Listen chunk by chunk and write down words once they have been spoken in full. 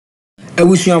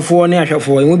abusuafo ne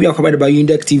ahwefo emu bi akobade ba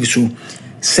Unidek TV so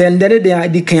send the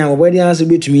dey kan abodi answer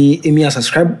betumi emi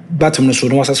subscribe button no so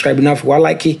no subscribe na for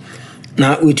like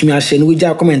na wetumi a share no we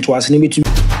comment was ne betumi.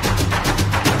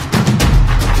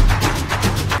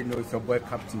 You know, it's your boy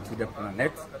Captain to the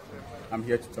Planet. I'm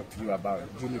here to talk to you about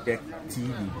Unidek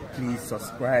TV. Please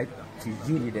subscribe to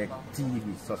Unidek TV.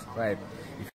 Subscribe.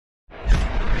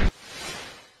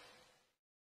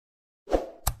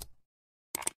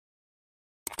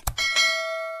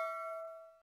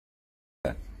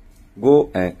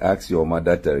 Go and ask your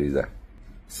mother Teresa.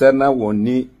 Sana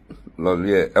woni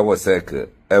lolye ewo sek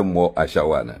emo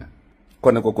ashawana.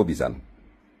 Kone koko bisan.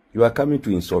 You are coming to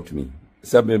insult me.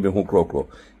 Sabe me ho krokro.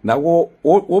 Na wo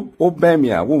ben me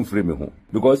a wo mfre me ho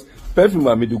because perfume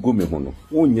a me do go me ho no.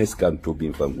 Wo nye scan to bi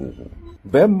mfangu ho.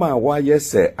 Ben ma wa ye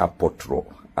se apotro.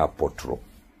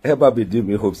 Eba be di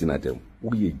me Hopeson Adorye.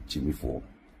 Wo ye jimi fo.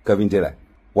 Kavintela.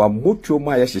 Wa motwo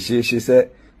ma ye hyehye se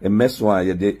emeso a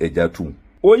ye de ejatum.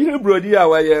 Oyire brodi a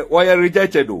why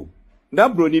rejected o. Na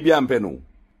broni bi ampe no.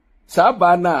 Sa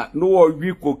ba na no wo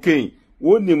wi cocaine.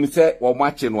 Wonim se wo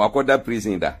mache no akoda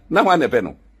prison da. Na hwa nepe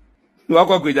no. No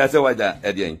akogweja se waja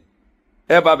edien.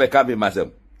 Eba be ka be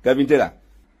masem. Kavintela.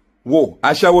 Wo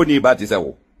asha wo ni ba ti se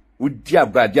wo. Udi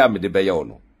abrade am de be ye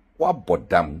no. Wa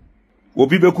bodam.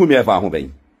 Obi beku mi efa ho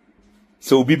ben.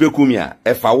 Se obi beku mi a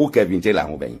efa wo Kavintela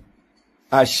ho ben.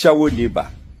 Asha wo ni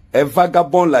ba. A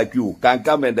vagabond like you can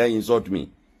come and then insult me.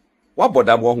 What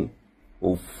bother won?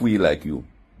 Oh, free like you.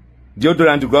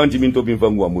 Deodorant to ground him into being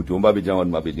from Guamutu, Babijan on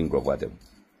my bidding crop water.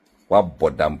 What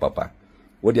bother, Papa?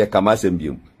 What dear Kamasem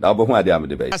Bium? Now, but why they am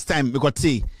the best. Last time, we got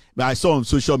see, but I saw on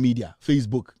social media,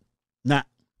 Facebook. Now,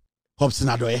 Hopeson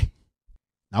Adorye.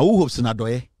 Now, who Hopeson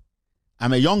Adorye?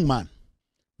 I'm a young man.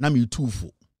 Now, me too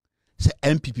for. Say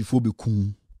MPP for be cool.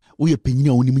 We a penny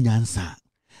only me answer.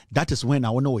 That is when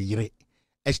I want to hear it.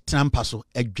 Estrampaso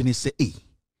edwene se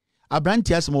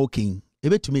abranti asemo king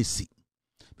ebetumi si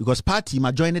because party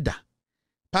ma join da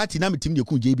party na metim de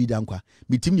ku JB dankwa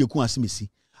metim de ku asemesi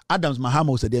Adams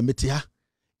Mahama se de metia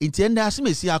enti enda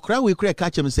asemesi akora we kura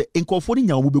ka chem se enkofo ni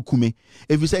nyawo bekume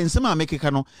efi se nsema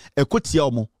amekeka no ekotia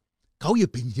omo ka wo ye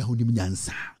penyi ho nim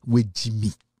nyansa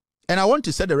wagimi. And I want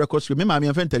to set the record straight. Me ma me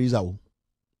enfan Teresa wo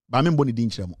ba me mboni din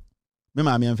kiremo me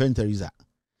ma me enfan Teresa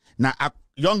na a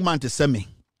young man to say me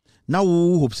now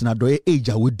Hopeson Adorye age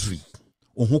a wedri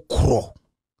oho kro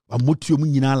amotuo mu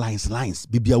nyina lines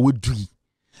bibia wedri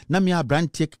na me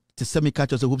abrante te se me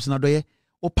catch us Hopeson Adorye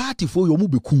o party for you mu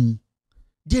bekum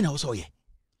dey na so ye.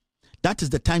 That is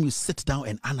the time you sit down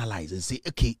and analyze and say,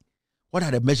 okay, what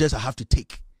are the measures I have to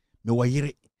take? Me wo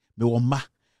yire me wo ma,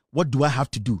 what do I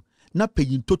have to do? Na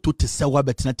peyin toto te se wa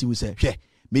betenati we say hwe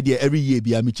me dey every year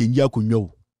bia me change akonwa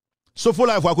o so for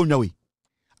life akonwa we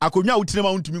akonwa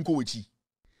utinema untumi nko wechi.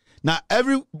 Now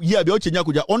every year be ochenya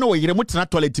kuja ono we yire mutena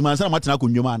toilet man sana matena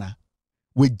konwoma na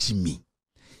we Jimmy.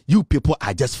 You people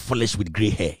are just foolish with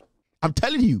gray hair. I'm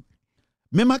telling you.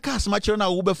 Me maka asmachiro na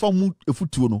wo be fa mu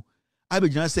efutuo no. I be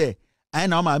gina say I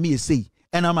na ma me say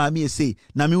na ma me say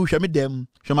na me hwe me dem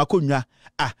hwe makonwa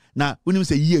na wonim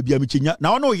say year bia me chenya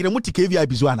na ono yire mutike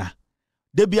VIP so ana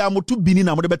de bia motu bini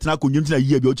na mo de betena konwom tina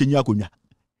year bia ochenya akonwa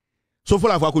so for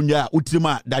life akonwa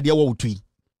utirima dade wo wotui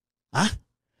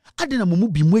adena mumu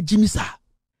bi mu agimi sa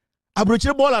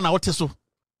abrochire bola na wote so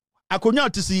akonya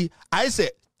otisi I say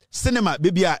cinema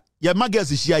baby a ya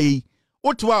magazine hia yi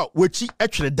otwa wachi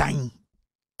etwere dan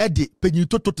ede penyi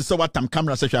toto te se watam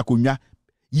camera se hwa akonya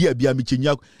ye bia mi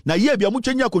chenya na ye bia mu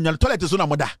chenya akonya toilet so na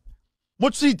moda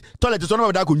mo see toilet so na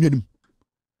moda akonya nim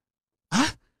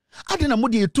adena mo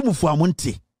de etumufu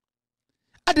amonte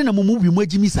adena mumu bi mu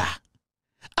agimi sa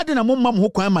adena mo mam ho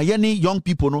kwan ma ye ne young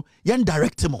people no ye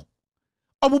direct mo.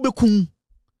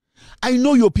 I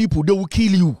know your people, they will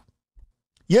kill you.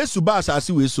 Yes, you bass as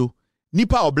you so.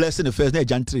 Nipa or blessing the first day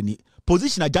jantre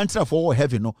position a jantra for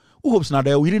heaven no. Who Hopeson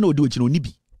Adorye we didn't know do it no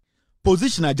nibi.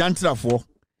 Position a jantra for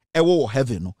a war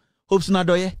heaven no. Hopeson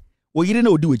Adorye we didn't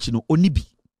know do it no onibi.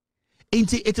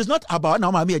 It is not about now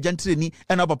me a jantre ni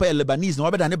and our papa Lebanese no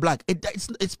better than black.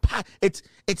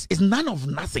 It's none of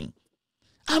nothing.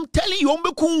 I'm telling you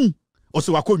ombekum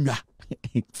oso wakonwa.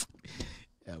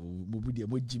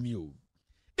 Jimmy o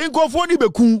inkofo ni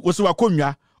beku wo se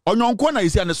wakonwa onyonko na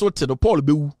isi ane so te no Paul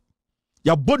bewu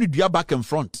ya boni dua back and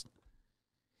front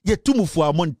ye tumufu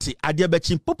amonte ade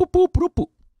bechi popopopopo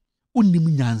unim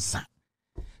nyansa.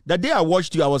 The day I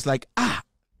watched you I was like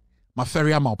my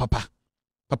ferry ama papa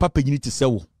penyini te se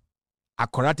wo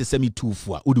akora te se me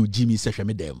tufu a udu Jimmy se hwe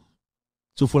me dem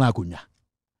so fo na akonwa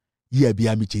ye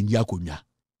bia me chenji akonwa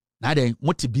na den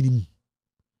mote binim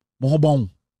mo hobon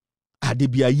ade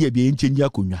bia ye bia enchenji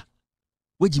akonwa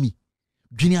wejimi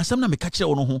Dwene asɛm na meka kyerɛ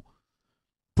wo no ho.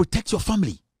 Protect your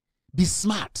family. Be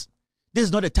smart. This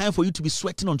is not a time for you to be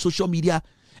sweating on social media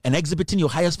and exhibiting your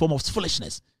highest form of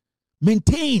foolishness.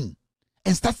 Maintain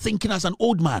and start thinking as an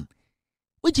old man.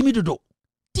 What do you mean to do?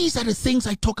 These are the things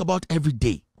I talk about every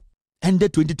day. End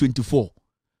 2024.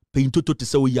 Pain to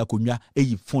say we yakunya,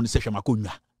 a phone session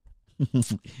makunya.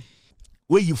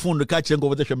 Where you phone the catch and go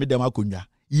over the Shamida makunya.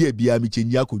 Ye be a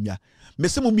michin yakunya.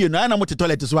 Messamumi and I am the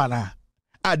toilet as well.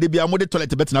 Ah, they be a modern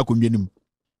toilet better na kunyanum.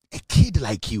 A kid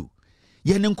like you,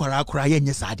 yenem kwara kwara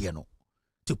yenye sadiano,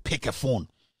 to pick a phone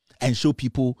and show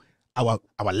people our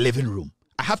living room.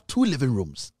 I have 2 living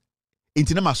rooms.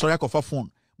 Intina masoya kofa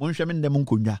phone. Mon shamin dem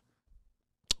nkonya.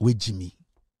 We Jimmy.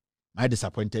 I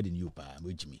disappointed in you, pa.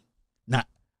 We Jimmy. Na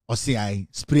osi I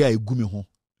spray I gumi ho.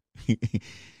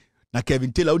 Na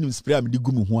Kevin Taylor unim spray me di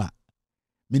gumi ho a.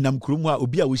 Me nam kurom a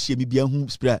obi a wo hie me bia hu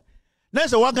spray. Na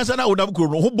se wan kansa na wo nam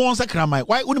kurom ho bon sakramai.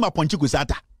 Why unim aponchi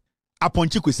kwesata?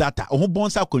 Aponchi kwesata. Ho bon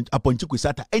sa aponchi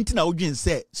kwesata. Enti na odwen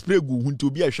se spray gu hu nti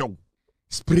obi a hwe.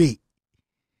 Spray.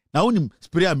 Na unim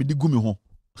spray a me di gumi ho.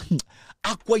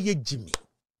 Akwaye Jimmy.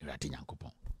 Rati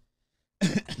Nyankopon.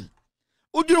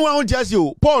 Udinu wa onti ase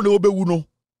o Paul na obewu no.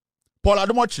 Paul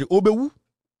adomochire obewu.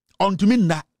 Ontumi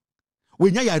nna.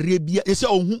 Wenya yare bia ese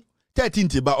ohun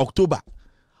 13th ba October.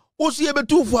 Osu ye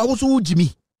betufu a wosu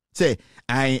Jimmy. Say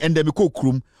ai ende me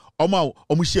kokrum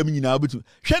omo hia me nyina betu.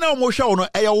 Hwe na omo hwe no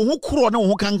eya wo ho kro na wo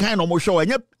ho kankan na omo hwe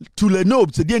enya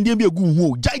Tulenob se de bi egu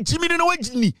hu o. Jai Jimmy no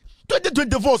wagini.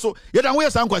 2024 so ye dan wo ye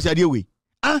san kwase ade we.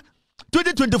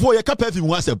 2024 ye ka perfume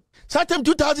wasem. Satem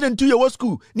 2002 ye was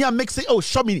school. Ni a mix oh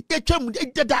show me. Ye twam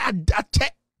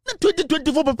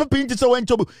 2024 papa paint so wen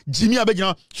chobo. Jimmy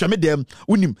abegina show me dem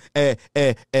unim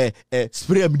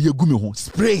spray am de gumi ho.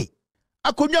 Spray.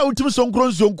 Akonya utim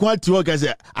sonkron sonko ati o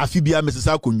gaze afibia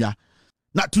mesesa akonya.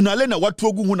 Na tunale na watu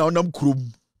ogu hu na onam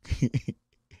kurom.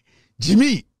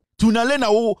 Jimmy, tunale na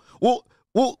wo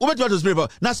betu to spray.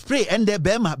 Na spray and there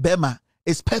Bema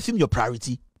is perfume your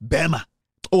priority. Bema.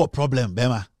 Oh, a problem,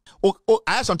 Bema. Oh,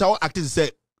 I sometimes actors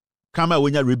say, "Kama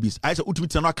wenya rabies." I say, "Utumi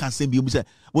tana can't say be." Say,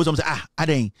 "What some say? Ah, I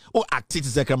don't." Oh, actors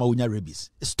say, "Kama wenya rabies."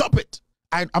 Stop it.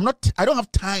 I don't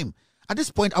have time at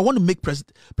this point. I want to make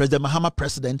President Mahama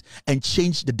president and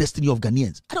change the destiny of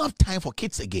Ghanaians. I don't have time for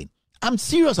kids again. I'm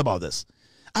serious about this.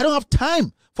 I don't have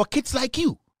time for kids like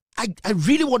you. I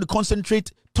really want to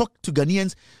concentrate, talk to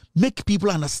Ghanaians, make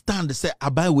people understand. They say,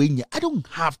 "Abai I don't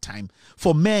have time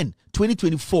for men."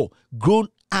 2024 grown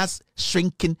ass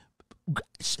shrank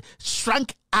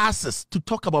asses to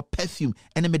talk about perfume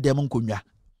and me demon kunya.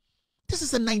 This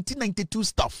is a 1992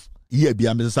 stuff. Yeah,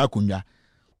 bia Mrs. Akunya.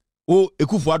 Oh,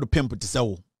 Ekufuado pimp to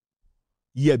say,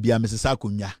 yeah, bia Mrs.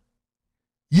 Akunya.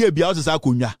 Yeah, bia Mrs.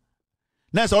 Akunya.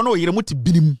 Now, so no, you're muti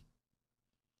binim.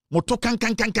 Moto kan.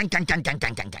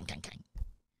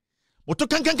 Moto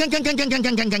kan.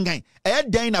 Eh,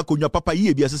 Dina Kunya Papa,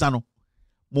 yeah, bia Sano.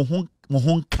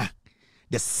 Mohonka.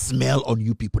 The smell on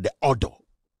you people, the odor.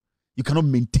 You cannot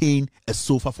maintain a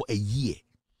sofa for a year.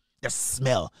 The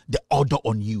smell, the odor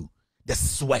on you, the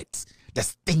sweat, the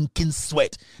stinking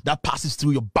sweat that passes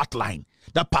through your butt line,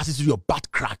 that passes through your butt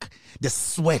crack, the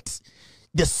sweat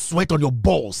on your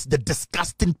balls, the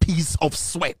disgusting piece of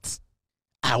sweat.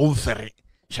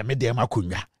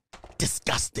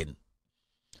 Disgusting,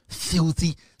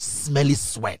 filthy, smelly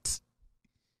sweat.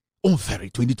 Unfair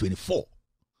 2024.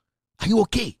 Are you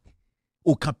okay?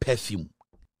 Oka perfume.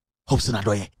 Hopeson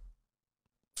Adorye.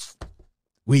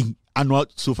 We annual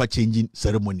sofa changing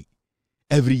ceremony.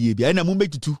 Every year. And I'm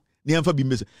make to never be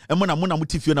missing. And when I'm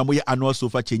motifio na moye annual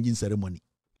sofa changing ceremony.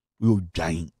 We will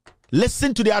dying.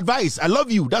 Listen to the advice. I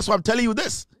love you. That's why I'm telling you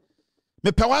this.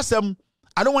 Me pewasem.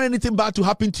 I don't want anything bad to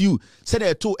happen to you. Say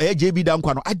that to JB down.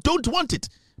 I don't want it.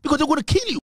 Because they're going to kill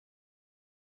you.